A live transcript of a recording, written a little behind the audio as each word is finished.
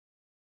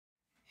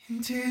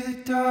Into the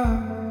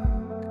dark,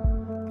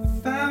 I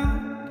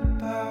found a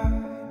bar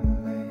to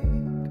make.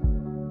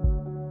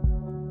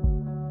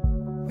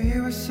 We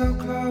were so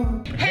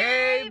close.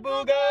 Hey,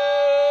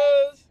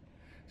 boogers!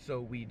 So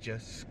we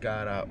just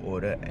got our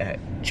order at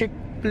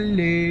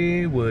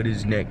Chick-Fil-A. What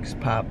is next?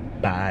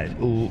 Popeys.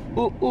 Ooh,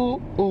 ooh, ooh,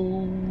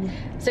 ooh.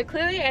 So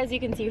clearly, as you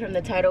can see from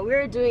the title,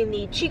 we're doing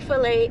the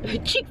Chick-Fil-A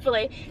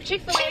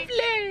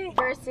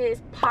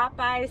versus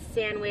Popeys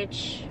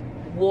sandwich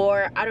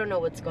war. I don't know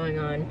what's going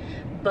on,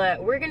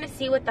 but we're gonna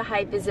see what the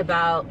hype is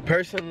about.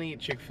 Personally,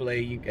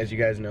 Chick-Fil-A, as you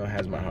guys know,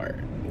 has my heart.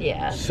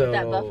 Yeah, So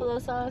that buffalo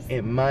sauce.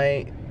 It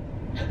might,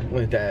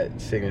 with that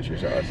signature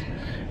sauce.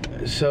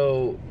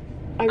 So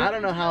I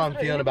don't know how I'm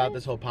feeling about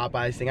this whole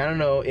Popeyes thing. I don't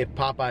know if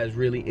Popeyes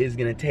really is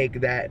gonna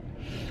take that,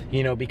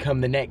 you know, become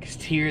the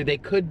next tier. They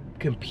could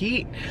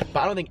compete,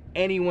 but I don't think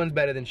anyone's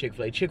better than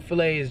Chick-Fil-A.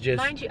 Chick-Fil-A is just...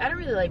 Mind you, I don't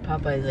really like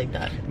Popeyes like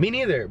that. Me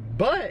neither,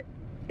 but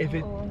if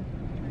it...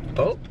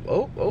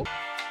 Oh.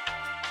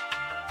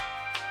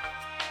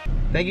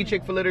 Thank you,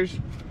 Chick-fil-A's.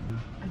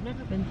 I've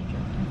never been to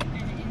drive-thru.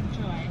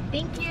 Enjoy.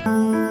 Thank you.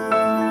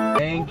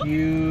 Thank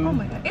you. Oh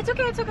my god. It's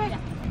okay, it's okay. Yeah.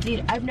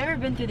 Dude, I've never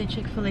been through the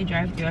Chick-fil-A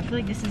drive-thru. I feel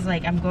like this is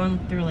like, I'm going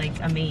through like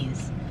a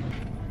maze.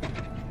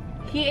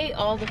 He ate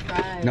all the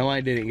fries. No, I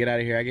didn't. Get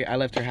out of here. I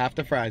left her half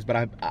the fries,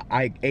 but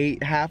I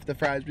ate half the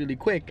fries really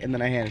quick, and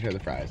then I handed her the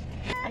fries.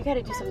 I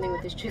gotta do something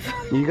with this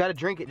Chick-fil-A. You gotta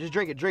drink it. Just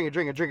drink it. Drink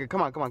it.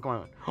 Come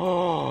on.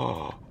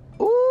 Oh.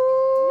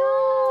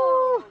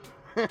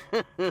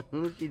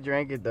 She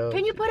drank it though.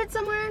 Can you put it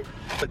somewhere?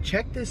 But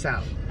check this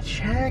out.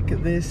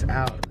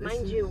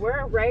 Mind you,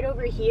 we're right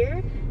over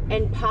here,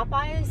 and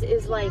Popeyes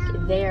is like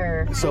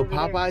there. So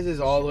Popeyes is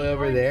all the way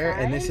over there,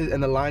 and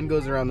the line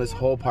goes around this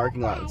whole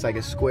parking lot. It's like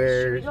a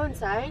square. Should we go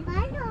inside?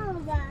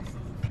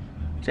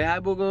 Say hi,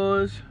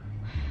 boogers.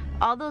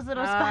 All those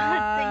little spots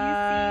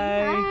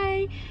that you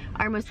see.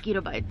 Hi. Are mosquito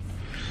bites.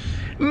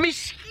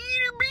 Mosquito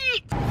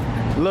bite.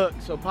 Look,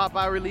 so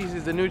Popeye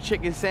releases a new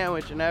chicken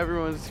sandwich and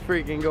everyone's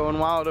freaking going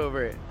wild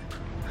over it.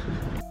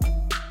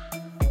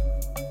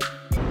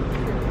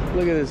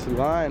 Look at this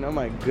line, oh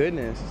my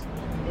goodness.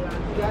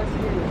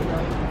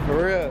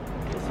 For real.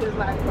 This is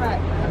like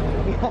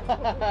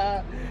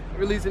crack.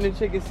 Releasing a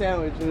chicken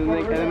sandwich and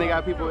then they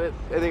got people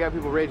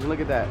raging. Look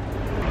at that.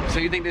 So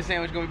you think this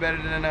sandwich gonna be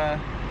better than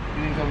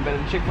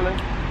Chick-fil-A?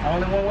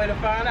 Only one way to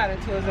find out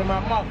until it's in my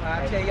mouth.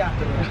 I'll tell you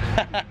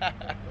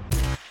afterwards.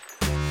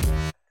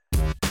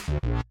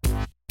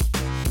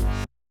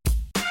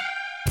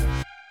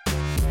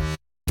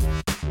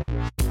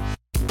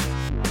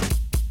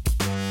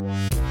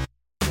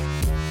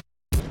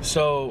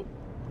 So,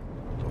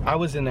 I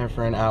was in there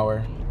for an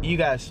hour. You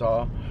guys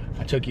saw.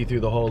 I took you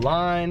through the whole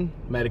line,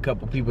 met a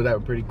couple people that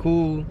were pretty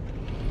cool.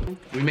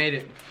 We made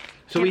it.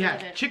 So we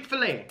had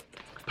Chick-fil-A,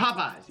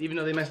 Popeyes, even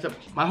though they messed up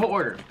my whole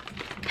order.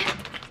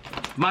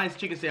 Mine's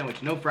chicken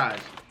sandwich, no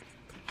fries.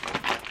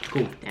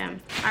 Cool.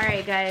 Damn.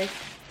 Alright, guys.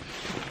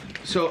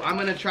 So I'm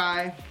gonna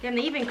try. Damn,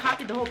 they even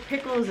copied the whole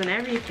pickles and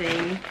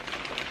everything.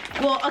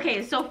 Well,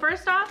 okay, so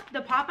first off,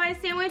 the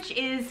Popeye sandwich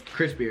is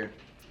Crispier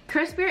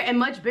and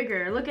much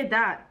bigger. Look at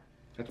that.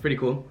 That's pretty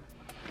cool.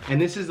 And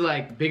this is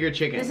like bigger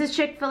chicken. This is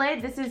Chick-fil-A,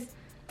 this is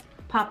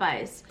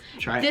Popeyes.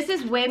 Try it. This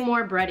is way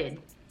more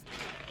breaded.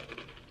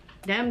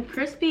 Damn,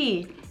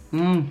 crispy.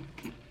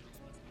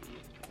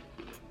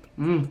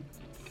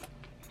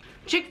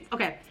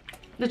 Okay,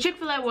 the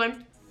Chick-fil-A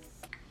one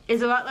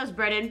is a lot less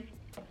breaded.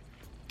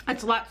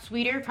 It's a lot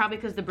sweeter, probably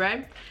because the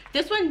bread.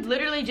 This one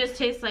literally just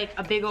tastes like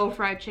a big old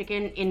fried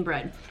chicken in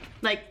bread.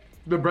 Like,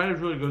 the bread is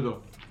really good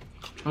though.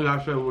 I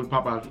gotta say with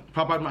Popeyes.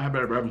 Popeyes might have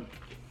better bread.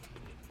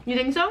 you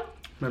think so?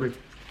 Maybe.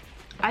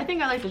 I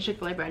think I like the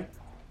Chick-fil-A bread.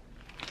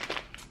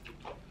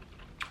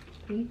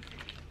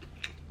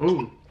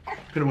 Ooh,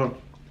 good one.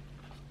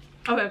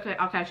 Okay,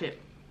 I'll catch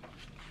it.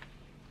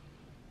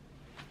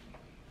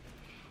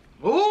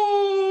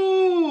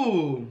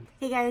 Ooh!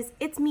 Hey guys,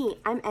 it's me.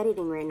 I'm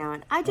editing right now,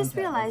 and I just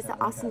realized that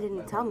Austin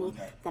didn't tell me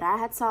that I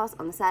had sauce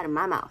on the side of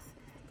my mouth.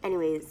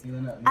 Anyways,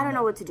 I don't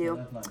know what to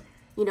do.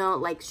 You know,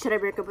 like, should I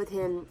break up with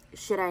him?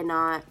 Should I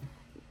not?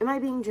 Am I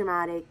being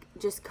dramatic?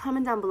 Just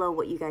comment down below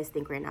what you guys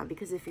think right now,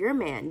 because if your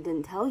man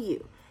didn't tell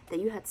you that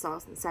you had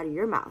sauce on the side of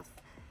your mouth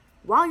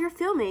while you're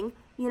filming,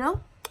 you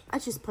know,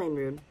 that's just plain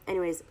rude.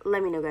 Anyways,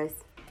 let me know, guys.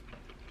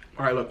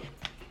 All right, look.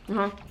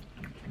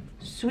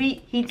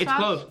 Sweet heat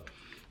sauce.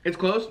 It's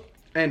close.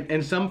 And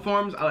in some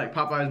forms, I like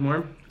Popeyes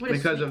more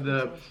because of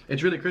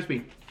it's really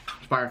crispy.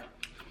 It's fire.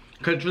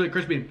 Because it's really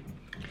crispy.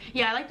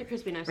 Yeah, I like the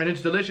crispiness. And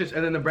it's delicious,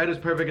 and then the bread is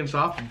perfect and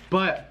soft,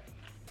 but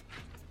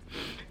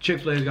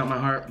Chick-fil-A's got my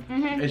heart.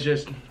 It's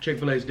just,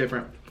 Chick-fil-A's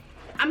different.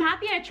 I'm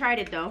happy I tried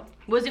it though.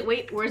 Was it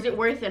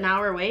worth an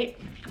hour wait?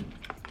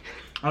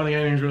 I don't think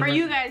anything's really For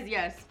you guys,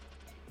 yes.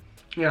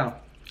 Yeah.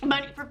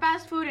 But for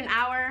fast food, an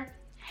hour,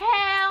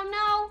 hell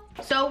no.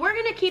 So we're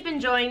gonna keep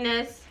enjoying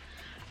this.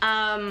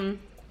 And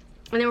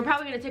then we're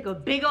probably gonna take a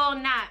big old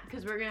nap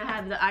because we're gonna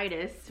have the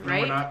itis, right?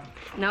 No, we're not.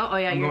 No? Oh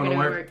yeah, you're going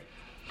gonna to work.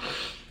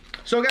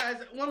 So guys,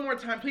 one more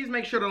time, please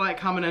make sure to like,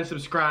 comment, and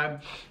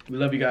subscribe. We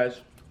love you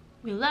guys.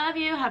 We love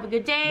you. Have a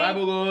good day. Bye,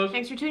 Boogles.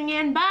 Thanks for tuning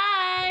in.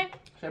 Bye.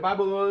 Say bye,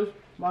 Boogles.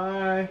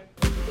 Bye.